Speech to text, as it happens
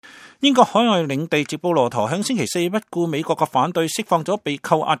英國海外領地直布羅陀響星期四不顧美國嘅反對，釋放咗被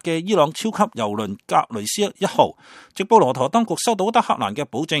扣押嘅伊朗超級油輪格雷斯1號。直布羅陀當局收到德黑蘭嘅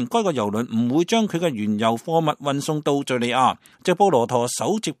保證，該個油輪唔會將佢嘅原油貨物運送到敘利亞。直布羅陀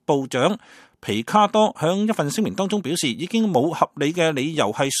首席部長皮卡多響一份聲明當中表示，已經冇合理嘅理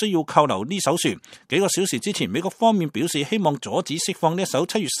由係需要扣留呢艘船。幾個小時之前，美國方面表示希望阻止釋放呢一艘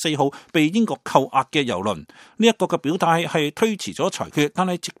7月4號被英國扣押嘅油輪。呢一個嘅表態係推遲咗裁決，但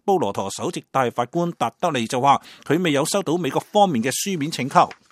係直布羅陀首席大法官達德利就話佢未有收到美國方面嘅書面請求。